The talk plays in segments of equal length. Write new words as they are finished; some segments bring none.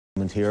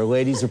Here,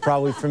 ladies are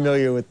probably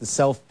familiar with the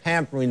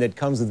self-pampering that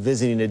comes with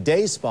visiting a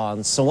day spa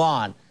and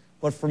salon.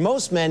 But for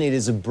most men, it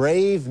is a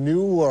brave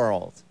new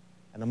world.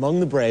 And among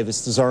the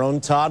bravest is our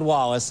own Todd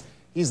Wallace.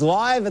 He's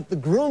live at the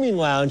Grooming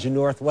Lounge in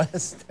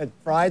Northwest that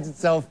prides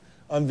itself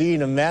on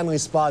being a manly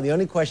spa. The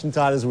only question,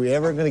 Todd, is, are we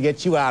ever going to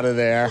get you out of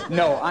there?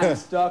 No, I'm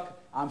stuck.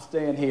 I'm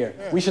staying here.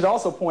 We should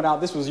also point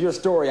out this was your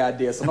story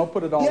idea, so don't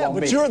put it all on me. Yeah,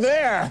 but you're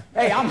there.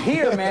 Hey, I'm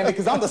here, man,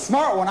 because I'm the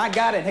smart one. I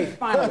got it. Hey,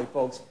 finally,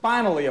 folks,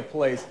 finally a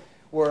place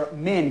where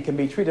men can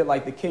be treated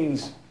like the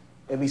kings,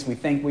 at least we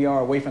think we are,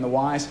 away from the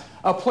wise.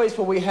 A place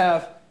where we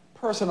have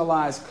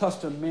personalized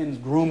custom men's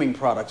grooming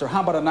products. Or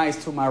how about a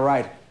nice, to my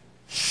right,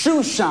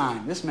 shoe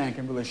shine. This man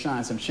can really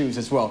shine some shoes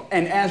as well.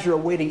 And as you're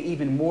awaiting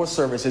even more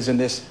services in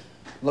this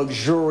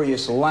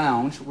luxurious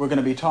lounge, we're going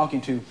to be talking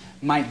to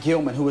Mike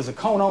Gilman, who is a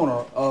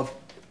co-owner of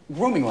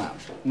Grooming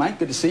Lounge. Mike,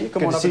 good to see you.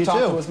 Come on up and talk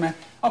to us, man.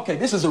 Okay,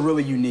 this is a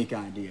really unique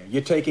idea.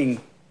 You're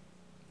taking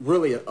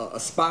really a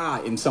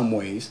spa in some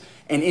ways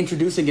and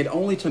introducing it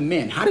only to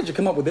men. How did you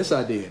come up with this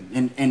idea?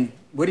 And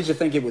where did you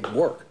think it would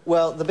work?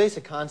 Well, the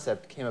basic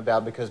concept came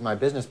about because my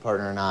business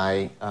partner and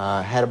I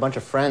had a bunch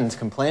of friends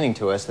complaining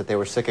to us that they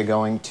were sick of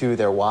going to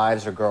their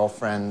wives' or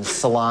girlfriends'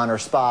 salon or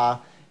spa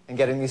and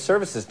getting these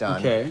services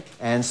done. Okay.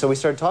 And so we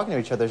started talking to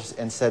each other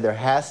and said there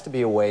has to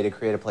be a way to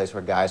create a place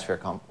where guys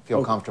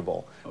feel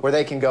comfortable, where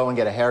they can go and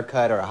get a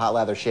haircut or a hot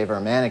lather shave or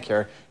a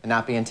manicure and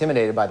not be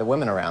intimidated by the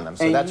women around them.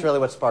 So and that's really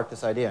what sparked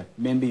this idea.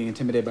 Men being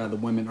intimidated by the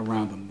women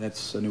around them.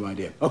 That's a new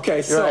idea.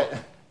 Okay, You're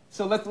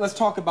so let's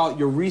talk about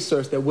your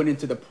research that went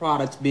into the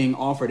products being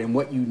offered and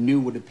what you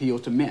knew would appeal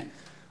to men.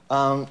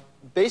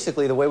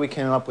 Basically, the way we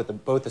came up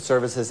with both the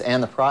services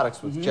and the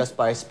products was just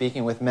by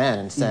speaking with men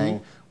and saying,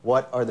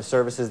 what are the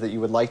services that you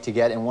would like to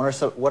get, and what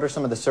are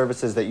some of the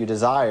services that you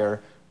desire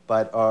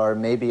but are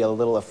maybe a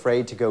little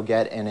afraid to go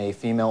get in a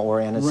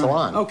female-oriented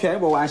salon? Okay,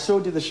 well, I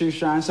showed you the shoe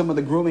shine, some of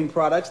the grooming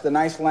products, the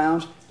nice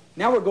lounge.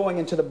 Now we're going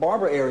into the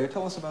barber area.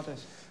 Tell us about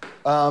this.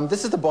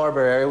 This is the barber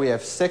area. We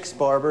have 6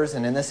 barbers,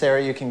 and in this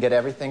area you can get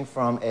everything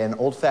from an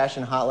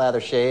old-fashioned hot lather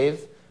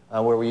shave,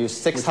 where we use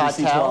 6 hot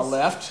towels. To our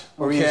left.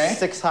 Where we use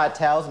 6 hot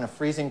towels and a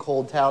freezing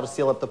cold towel to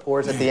seal up the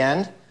pores at the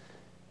end.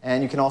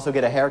 And you can also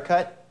get a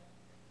haircut.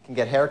 You can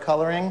get hair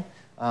coloring.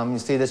 You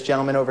see this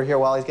gentleman over here,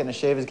 while he's getting a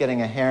shave, is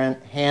getting a hand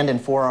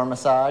and forearm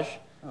massage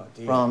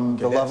from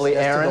the lovely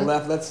Aaron. To the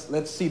left.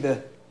 Let's see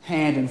the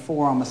hand and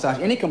forearm massage.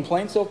 Any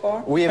complaints so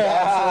far? We have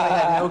absolutely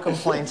had no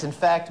complaints. In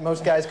fact,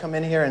 most guys come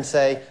in here and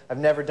say, I've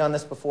never done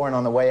this before, and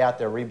on the way out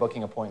they're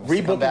rebooking appointments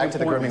to come back to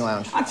the Grooming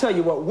Lounge. I tell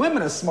you what,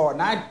 women are smart,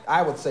 and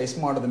I would say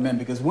smarter than men,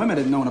 because women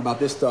have known about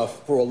this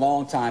stuff for a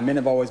long time. Men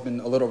have always been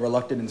a little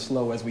reluctant and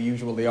slow, as we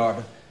usually are,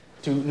 but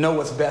to know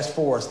what's best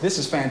for us. This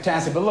is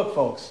fantastic. But look,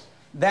 folks,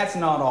 that's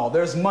not all.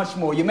 There's much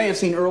more. You may have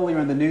seen earlier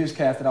in the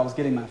newscast that I was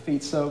getting my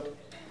feet soaked.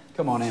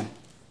 Come on in.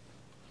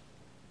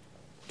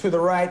 To the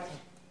right,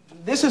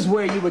 this is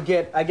where you would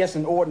get, I guess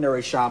in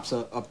ordinary shops,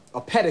 a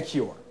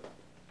pedicure.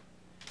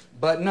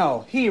 But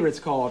no, here it's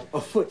called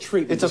a foot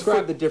treatment.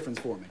 Describe the difference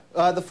for me.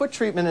 The foot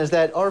treatment is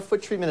that our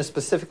foot treatment is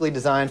specifically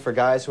designed for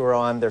guys who are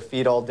on their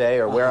feet all day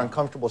or wear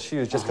uncomfortable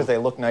shoes just because they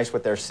look nice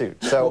with their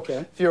suit. So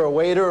if you're a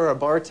waiter or a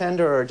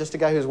bartender or just a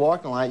guy who's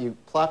walking a lot, you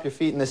plop your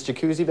feet in this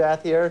jacuzzi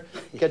bath here,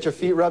 get your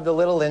feet rubbed a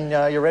little, and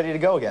you're ready to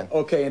go again.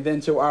 Okay, and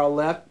then to our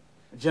left,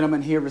 a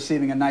gentleman here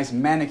receiving a nice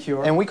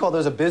manicure. And we call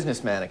those a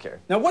business manicure.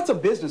 Now, what's a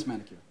business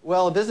manicure?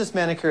 Well, a business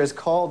manicure is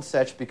called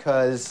such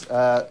because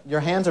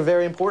your hands are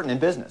very important in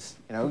business.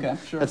 You know,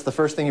 that's the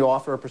first thing you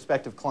offer a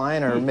prospective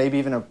client or maybe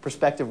even a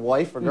prospective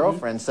wife or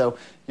girlfriend. So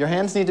your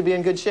hands need to be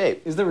in good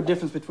shape. Is there a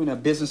difference between a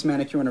business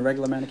manicure and a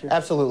regular manicure?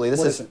 Absolutely.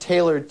 This is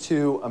tailored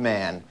to a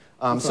man.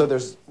 So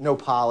there's no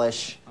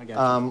polish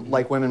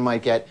like women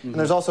might get. And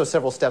there's also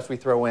several steps we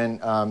throw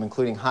in,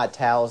 including hot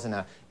towels and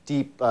a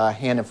deep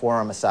hand and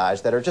forearm massage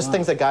that are just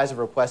things that guys have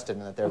requested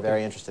and that they're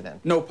very interested in.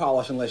 No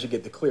polish unless you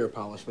get the clear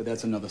polish, but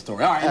that's another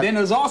story. All right, and then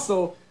there's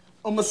also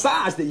a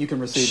massage that you can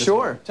receive.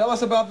 Sure. Tell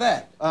us about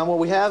that. Well,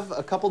 we have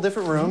a couple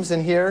different rooms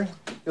in here.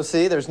 You'll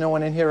see there's no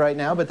one in here right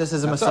now, but this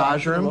is a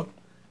massage room.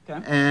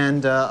 Okay.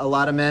 And a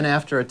lot of men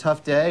after a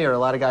tough day or a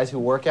lot of guys who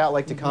work out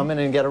like to come in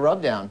and get a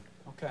rub down.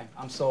 Okay,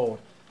 I'm sold.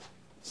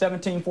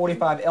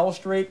 1745 L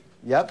Street.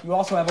 Yep. You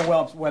also have a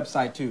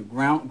website, too,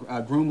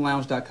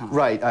 groomlounge.com.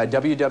 Right,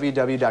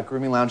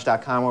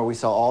 www.groominglounge.com, where we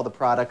sell all the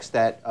products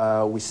that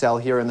we sell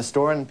here in the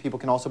store, and people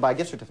can also buy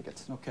gift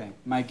certificates. Okay.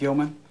 Mike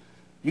Gilman,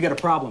 you got a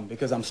problem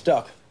because I'm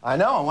stuck. I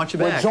know. I want you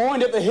back. We're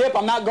joined at the hip.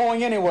 I'm not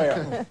going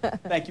anywhere.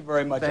 Thank you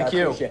very much. Thank you.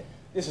 I appreciate it.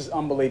 This is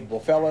unbelievable.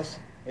 Fellas,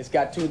 it's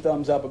got 2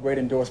 thumbs up, a great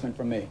endorsement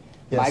from me.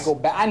 Yes.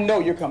 Michael, I know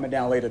you're coming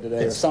down later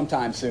today or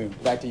sometime soon.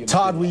 Back to you.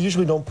 Todd, we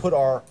usually don't put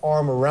our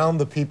arm around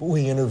the people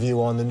we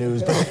interview on the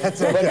news, but that's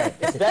okay.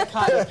 It's that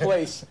kind of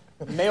place,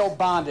 male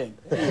bonding.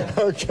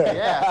 Okay.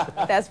 Yeah.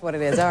 That's what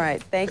it is. All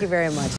right. Thank you very much.